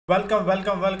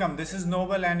Welcome. This is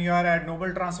Noble, and you are at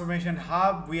Noble Transformation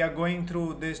Hub. We are going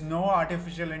through this No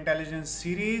Artificial Intelligence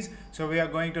series. So we are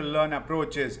going to learn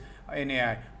approaches in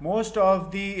AI. Most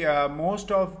of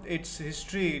its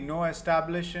history, no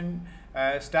established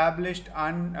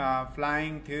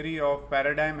unflying theory of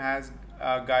paradigm has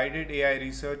guided AI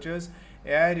researchers.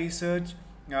 AI research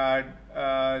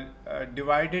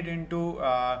divided into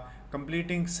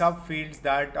completing subfields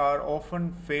that are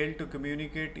often fail to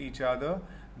communicate each other.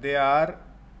 They are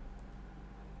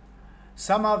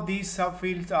Some of these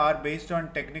subfields are based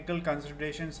on technical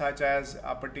considerations such as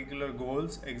particular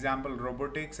goals, example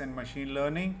robotics and machine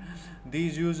learning.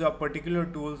 These use of particular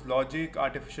tools, logic,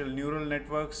 artificial neural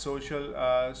networks,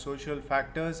 social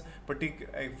factors.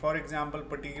 For example,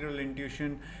 particular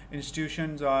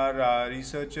institutions or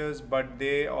researchers, but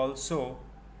they also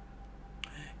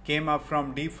came up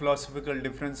from deep philosophical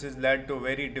differences led to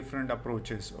very different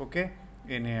approaches, okay,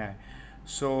 in AI.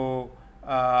 So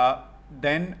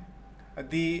then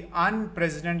the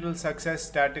unprecedented success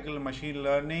statistical machine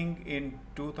learning in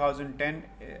 2010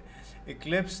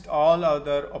 eclipsed all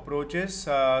other approaches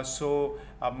so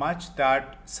much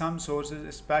that some sources,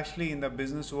 especially in the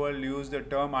business world, use the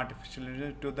term artificial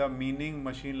intelligence to the meaning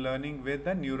machine learning with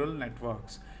the neural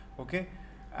networks, okay.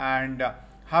 And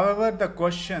however, the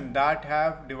question that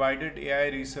have divided AI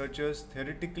researchers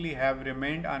theoretically have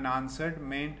remained unanswered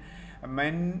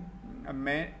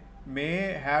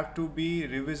may have to be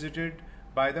revisited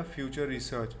by the future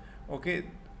research, okay.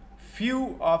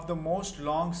 Few of the most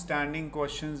long-standing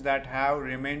questions that have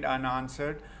remained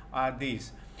unanswered are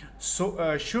these.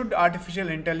 So should artificial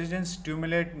intelligence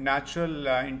stimulate natural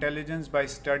intelligence by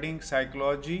studying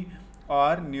psychology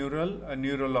or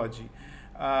neurology,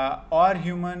 or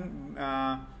human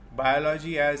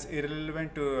biology as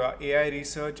irrelevant to AI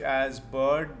research as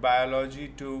bird biology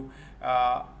to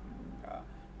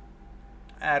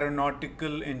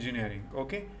aeronautical engineering,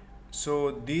 okay.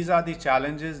 So these are the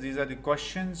challenges, these are the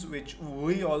questions which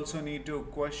we also need to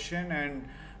question and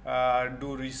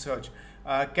do research.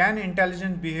 Can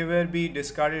intelligent behavior be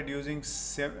discarded using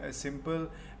simple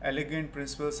elegant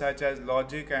principles such as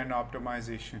logic and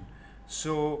optimization?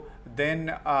 So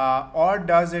then or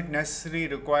does it necessarily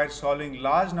require solving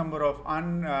large number of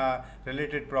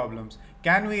unrelated problems?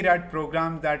 Can we write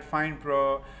programs that find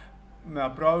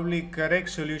probably correct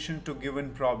solution to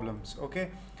given problems, okay,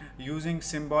 using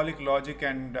symbolic logic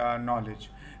and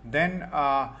knowledge? Then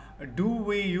do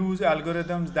we use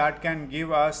algorithms that can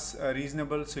give us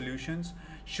reasonable solutions?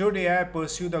 Should AI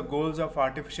pursue the goals of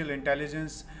artificial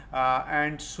intelligence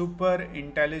and super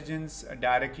intelligence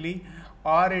directly,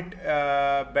 or it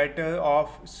better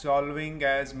off solving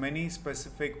as many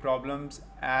specific problems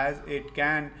as it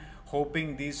can,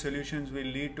 hoping these solutions will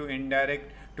lead to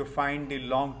indirect to find the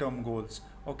long-term goals,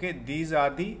 okay. These are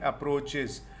the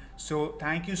approaches. So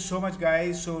thank you so much,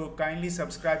 guys. So kindly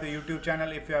subscribe the YouTube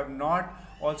channel if you have not.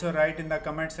 Also write in the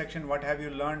comment section what have you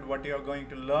learned, what you are going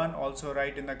to learn. Also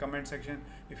write in the comment section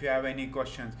if you have any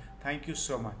questions. Thank you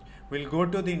so much. We'll go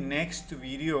to the next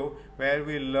video where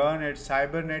we learn at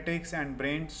cybernetics and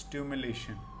brain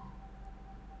stimulation.